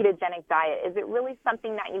a ketogenic diet? Is it really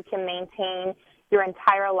something that you can maintain your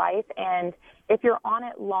entire life? And if you're on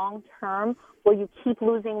it long term, will you keep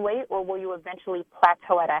losing weight or will you eventually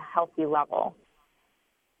plateau at a healthy level?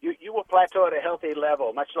 You will plateau at a healthy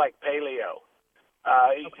level, much like paleo.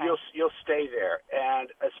 You'll stay there.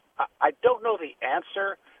 And I don't know the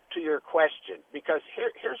answer to your question because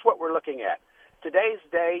here's what we're looking at. Today's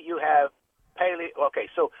day, you have paleo. Okay,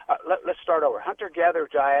 so let's start over. Hunter-gatherer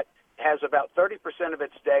diet has about 30% of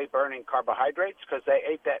its day burning carbohydrates because they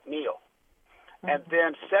ate that meal. And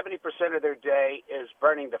then 70% of their day is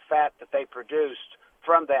burning the fat that they produced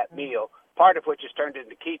from that meal, part of which is turned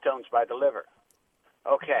into ketones by the liver.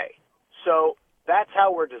 Okay, so that's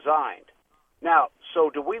how we're designed. Now, so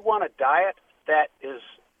do we want a diet that is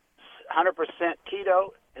 100%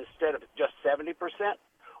 keto instead of just 70%?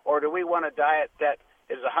 Or do we want a diet that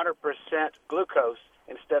is 100% glucose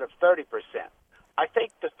instead of 30%? I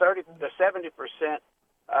think the 70%,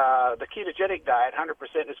 the ketogenic diet,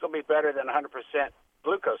 100%, is going to be better than 100%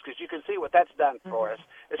 glucose because you can see what that's done for us.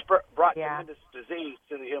 It's brought tremendous disease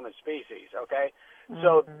to the human species, okay?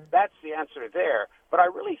 So that's the answer there. But I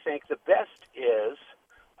really think the best is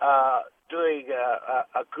doing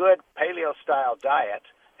a good paleo-style diet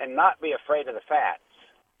and not be afraid of the fats,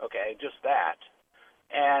 okay, just that,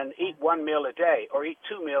 and eat one meal a day or eat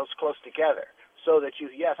two meals close together so that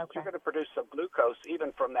you're going to produce some glucose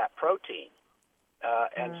even from that protein.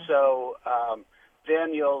 And so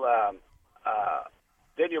then you'll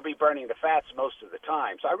be burning the fats most of the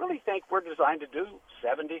time. So I really think we're designed to do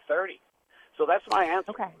 70-30. So that's my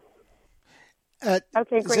answer. Okay.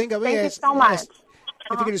 Okay, great. Zinga, Thank you so much.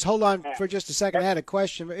 If you could just hold on for just a second, I had a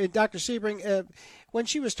question. Dr. Sebring, when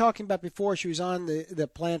she was talking about before, she was on the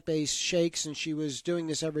plant-based shakes, and she was doing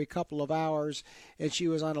this every couple of hours, and she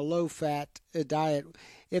was on a low-fat diet.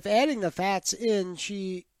 If adding the fats in,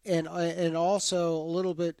 and also a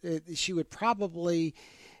little bit, she would probably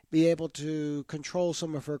be able to control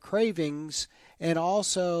some of her cravings and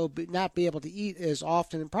also not be able to eat as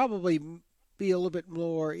often and probably be a little bit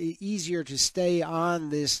more easier to stay on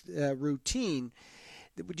this routine.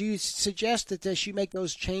 Would you suggest that she make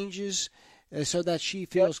those changes so that she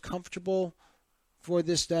feels comfortable for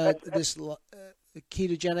this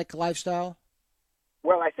ketogenic lifestyle?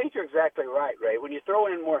 Well, I think you're exactly right, Ray. When you throw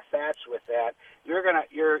in more fats with that, your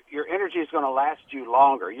energy is going to last you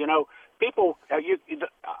longer. You know, people. I'll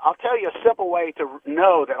tell you a simple way to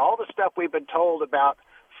know that all the stuff we've been told about,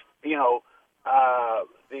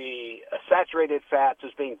 the saturated fats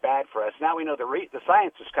as being bad for us. Now we know the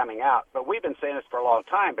science is coming out, but we've been saying this for a long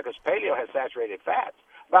time because paleo has saturated fats.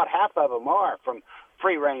 About half of them are from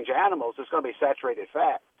free-range animals. It's going to be saturated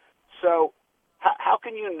fat. So how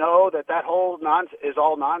can you know that whole is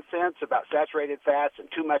all nonsense about saturated fats and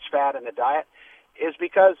too much fat in the diet? Is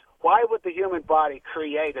because why would the human body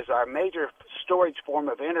create as our major storage form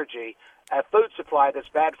of energy a food supply that's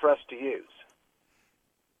bad for us to use?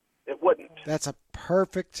 It wouldn't. That's a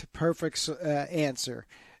perfect answer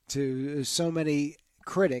to so many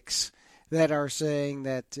critics that are saying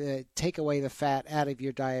that take away the fat out of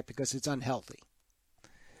your diet because it's unhealthy.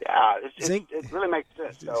 Yeah, it really makes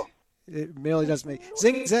sense. So. It really does make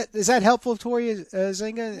sense. Is that helpful for you,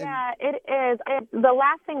 Zinga? Yeah, it is. The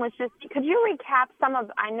last thing was just, could you recap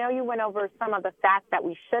I know you went over some of the fats that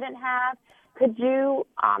we shouldn't have. Could you,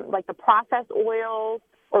 like the processed oils,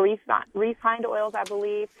 or refined oils, I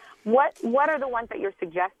believe. What are the ones that you're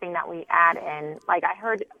suggesting that we add in? Like I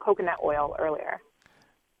heard coconut oil earlier.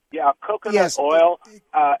 Yeah, coconut oil.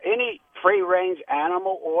 Any free-range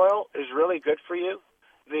animal oil is really good for you.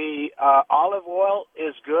 The olive oil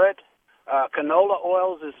is good. Canola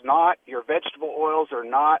oils is not. Your vegetable oils are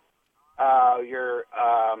not.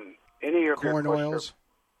 Any of your corn oils.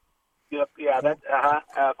 Yep. Yeah.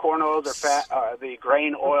 Corn oils are fat. The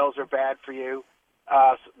grain oils are bad for you.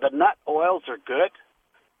 The nut oils are good.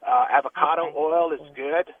 Avocado oil is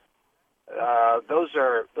good. Those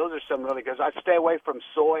are some really good. I'd stay away from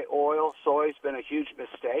soy oil. Soy's been a huge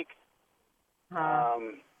mistake.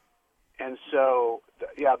 And so,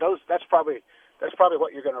 that's probably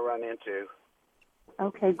what you're going to run into.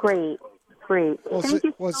 Okay, great. treat. Thank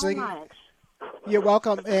you so Ziggy, much. You're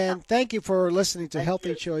welcome, and thank you for listening to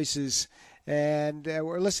Healthy Choices. And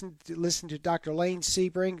we're listening to Dr. Lane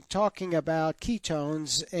Sebring talking about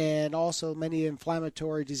ketones and also many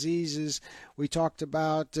inflammatory diseases. We talked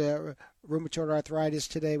about rheumatoid arthritis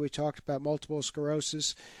today. We talked about multiple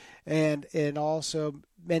sclerosis, and also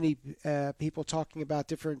many people talking about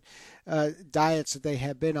different diets that they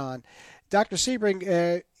have been on. Dr.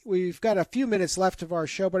 Sebring, we've got a few minutes left of our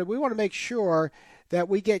show, but we want to make sure that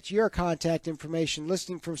we get your contact information.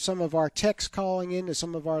 Listening from some of our texts calling in, to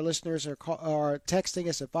some of our listeners are texting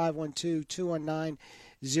us at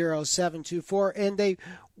 512-219-0724, and they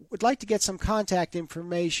would like to get some contact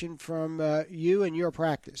information from you and your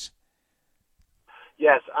practice.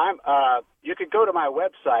 Yes, you could go to my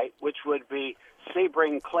website, which would be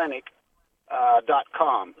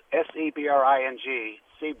sebringclinic.com, SEBRING,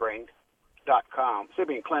 Sebring.com,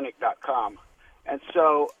 sebringclinic.com. And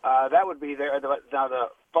so that would be there. Now, the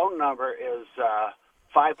phone number is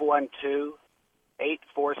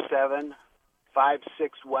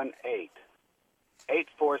 512-847-5618.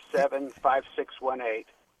 847-5618.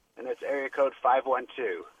 And it's area code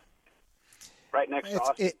 512. Right next to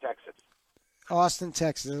Austin, Texas. Austin,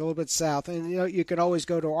 Texas, a little bit south. And you can always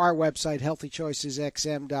go to our website,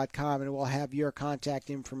 healthychoicesxm.com, and we'll have your contact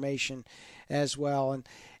information as well. And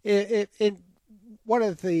in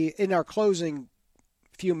our closing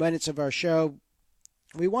few minutes of our show,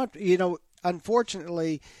 we want,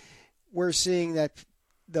 unfortunately, we're seeing that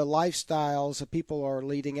the lifestyles that people are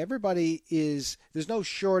leading, there's no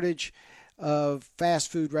shortage of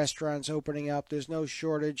fast food restaurants opening up. There's no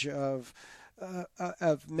shortage of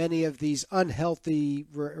many of these unhealthy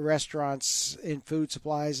restaurants in food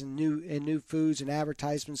supplies and new foods and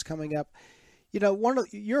advertisements coming up. One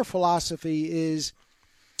of your philosophy is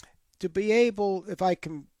to be able, if I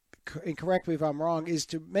can, and correct me if I'm wrong, is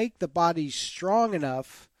to make the body strong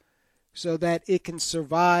enough so that it can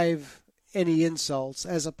survive any insults,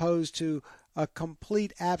 as opposed to a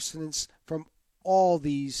complete abstinence from all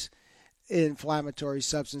these inflammatory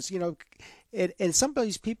substances. And some of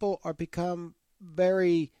these people are become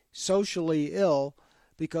very socially ill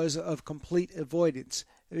because of complete avoidance.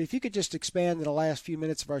 If you could just expand in the last few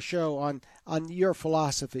minutes of our show on your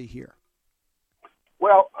philosophy here.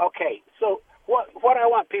 Well, okay. So what I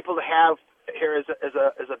want people to have here is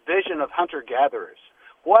a vision of hunter-gatherers.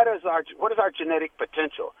 What is our genetic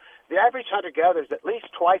potential? The average hunter-gatherer is at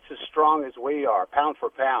least twice as strong as we are, pound for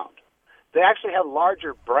pound. They actually have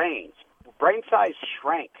larger brains. Brain size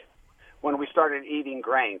shrank when we started eating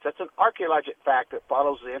grains. That's an archaeologic fact that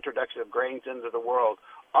follows the introduction of grains into the world,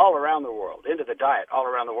 all around the world, into the diet all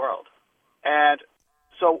around the world. And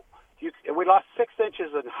so we lost 6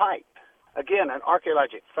 inches in height. Again, an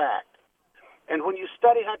archaeologic fact. And when you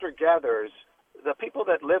study hunter-gatherers, the people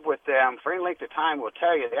that live with them for any length of time will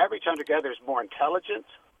tell you the average hunter-gatherer is more intelligent.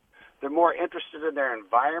 They're more interested in their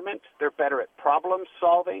environment. They're better at problem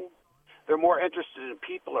solving. They're more interested in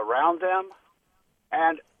people around them.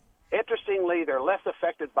 And interestingly, they're less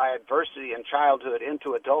affected by adversity in childhood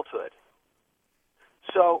into adulthood.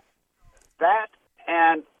 So that,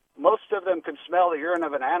 and most of them can smell the urine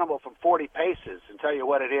of an animal from 40 paces and tell you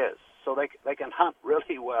what it is. So they can hunt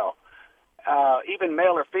really well. Even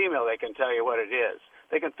male or female, they can tell you what it is.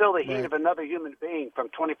 They can feel the heat of another human being from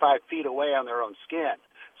 25 feet away on their own skin.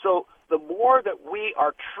 So the more that we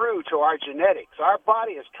are true to our genetics, our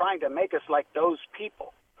body is trying to make us like those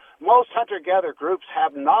people. Most hunter-gatherer groups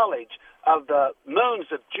have knowledge of the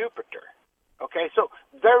moons of Jupiter. Okay, so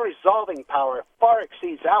their resolving power far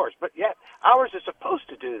exceeds ours, but yet ours is supposed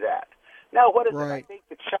to do that. Now, what is it? I think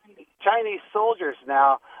the Chinese soldiers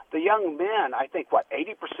now, the young men, I think,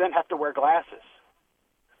 80% have to wear glasses.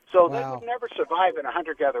 So they would never survive in a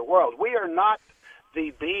hunter-gatherer world. We are not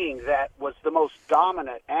the being that was the most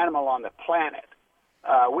dominant animal on the planet.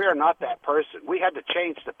 We are not that person. We had to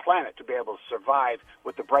change the planet to be able to survive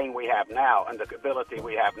with the brain we have now and the ability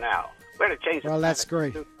we have now. We had to change the planet. Well, that's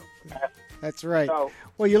great. That's right. So,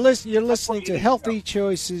 well, you're listening to Healthy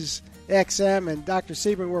Choices XM, and Dr.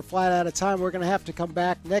 Sebring, we're flat out of time. We're going to have to come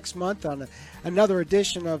back next month on another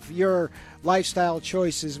edition of Your Lifestyle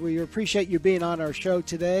Choices. We appreciate you being on our show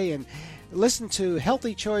today, and listen to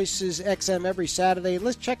Healthy Choices XM every Saturday.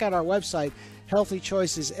 Let's check out our website,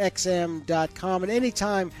 healthychoicesxm.com, and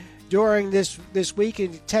anytime during this week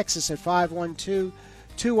in Texas at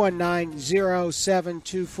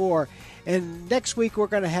 512-219-0724. And next week we're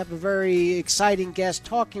going to have a very exciting guest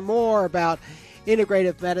talking more about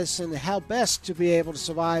integrative medicine and how best to be able to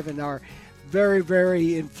survive in our very,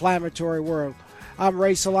 very inflammatory world. I'm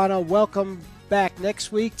Ray Solano. Welcome back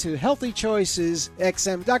next week to Healthy Choices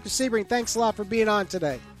XM. Dr. Sebring, thanks a lot for being on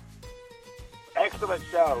today. excellent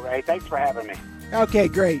show, Ray. Thanks for having me. Okay,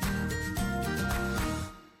 great.